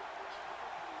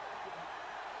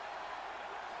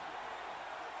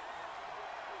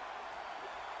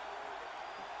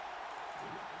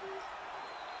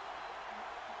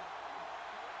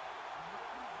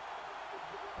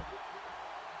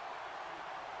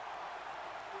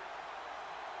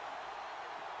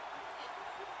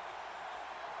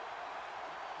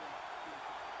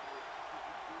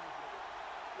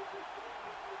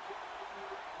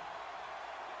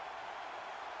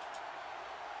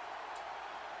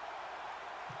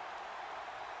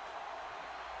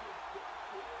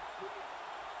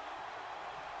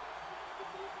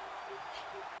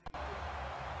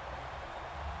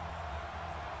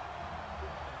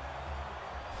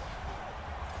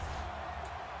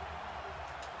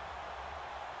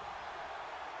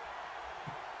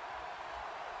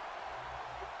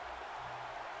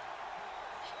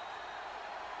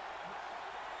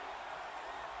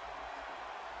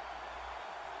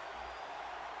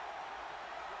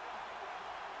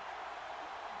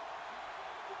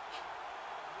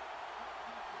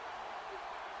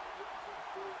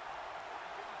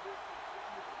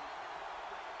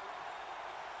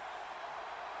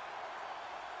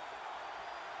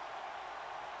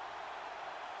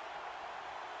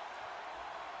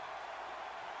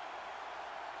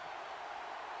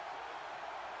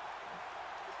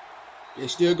 They're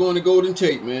still going to Golden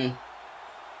Tate, man.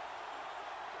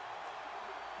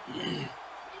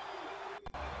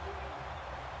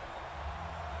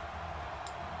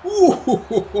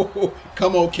 Ooh,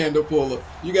 come on, Kendall Fuller.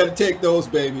 You got to take those,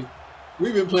 baby.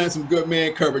 We've been playing some good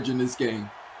man coverage in this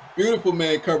game. Beautiful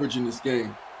man coverage in this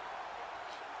game.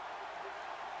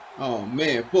 Oh,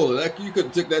 man, Fuller, you could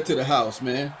have took that to the house,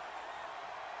 man.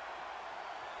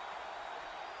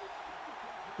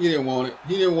 He didn't want it.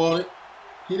 He didn't want it.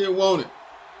 He didn't want it.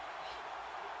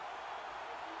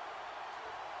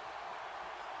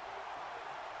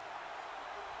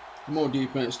 Come on,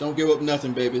 defense. Don't give up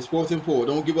nothing, baby. It's 4th and 4.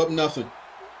 Don't give up nothing.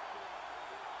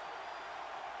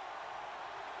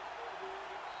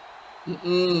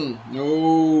 No,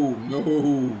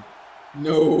 no,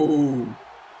 no.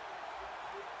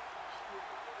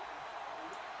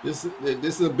 This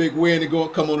is a big win to go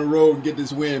come on the road and get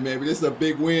this win, baby. This is a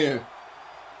big win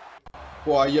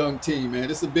for our young team, man.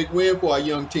 This is a big win for our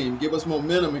young team. Give us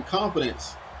momentum and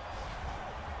confidence.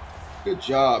 Good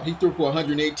job. He threw for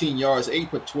 118 yards, 8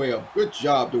 for 12. Good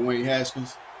job, Dwayne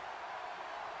Haskins.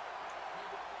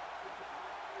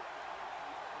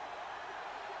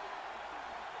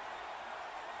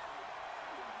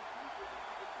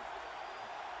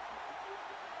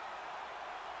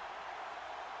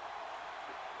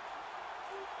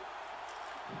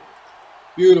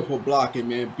 Beautiful blocking,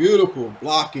 man. Beautiful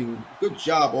blocking. Good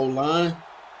job, O-line.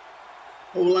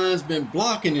 O-line's been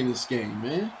blocking in this game,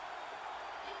 man.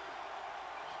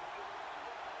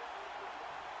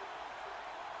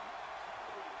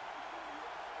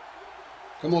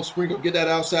 Come on, Sprinkle. Get that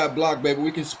outside block, baby.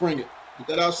 We can spring it. Get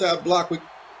that outside block.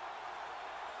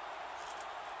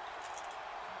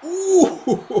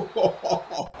 Ooh!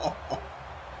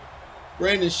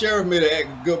 Brandon Sheriff made a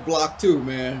good block, too,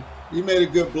 man. He made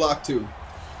a good block, too.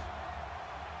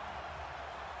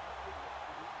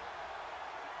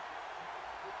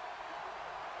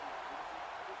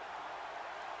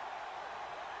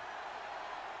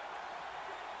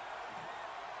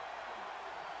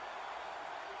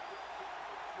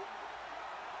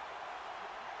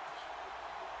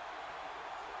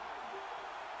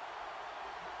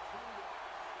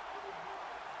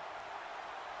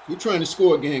 We're trying to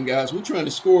score again, guys. We're trying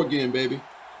to score again, baby.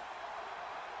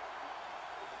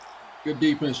 Good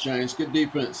defense, Giants. Good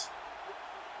defense.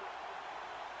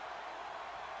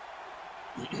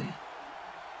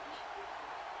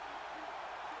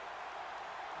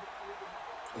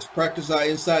 Let's practice our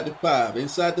inside the 5.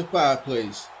 Inside the 5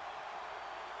 plays.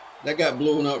 That got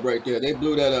blown up right there. They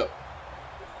blew that up.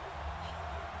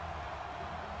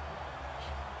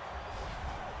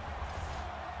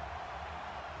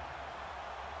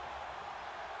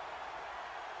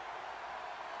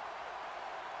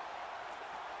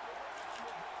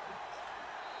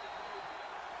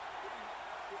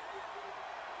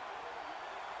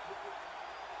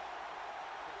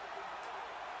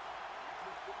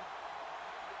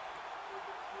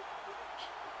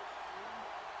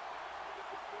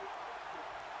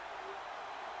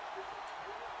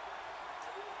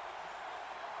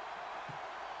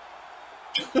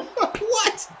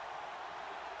 What?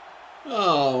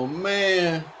 Oh,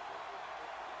 man.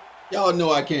 Y'all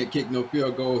know I can't kick no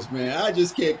field goals, man. I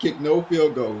just can't kick no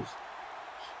field goals.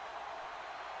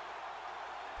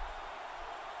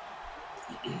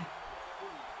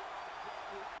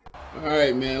 All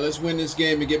right, man. Let's win this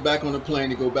game and get back on the plane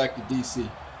to go back to D.C.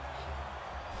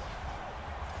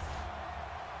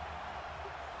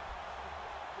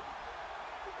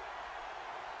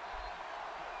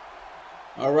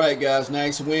 All right, guys.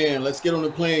 Nice win. Let's get on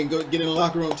the plane, go get in the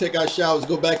locker room, take our showers,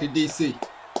 go back to D.C.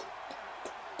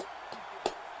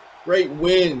 Great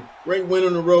win. Great win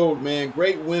on the road, man.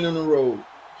 Great win on the road.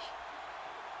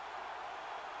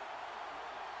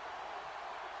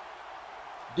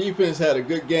 Defense had a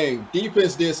good game.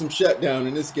 Defense did some shutdown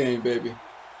in this game, baby.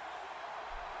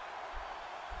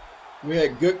 We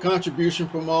had good contribution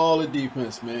from all the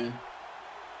defense, man.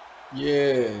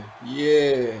 Yeah,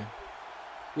 yeah.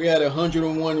 We had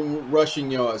 101 rushing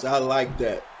yards. I like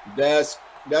that. That's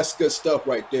good stuff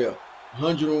right there.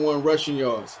 101 rushing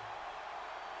yards.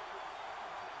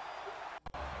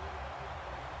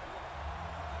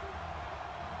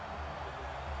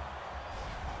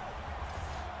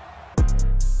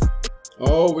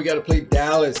 Oh, we got to play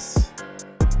Dallas.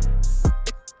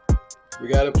 We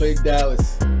got to play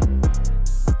Dallas.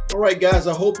 All right, guys.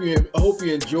 I hope you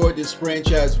enjoyed this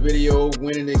franchise video,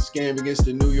 winning this game against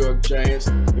the New York Giants.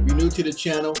 If you're new to the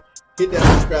channel, hit that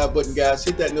subscribe button, guys.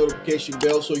 Hit that notification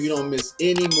bell so you don't miss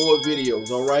any more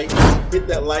videos. All right. Hit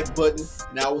that like button,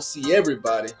 and I will see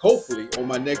everybody hopefully on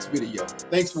my next video.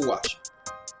 Thanks for watching.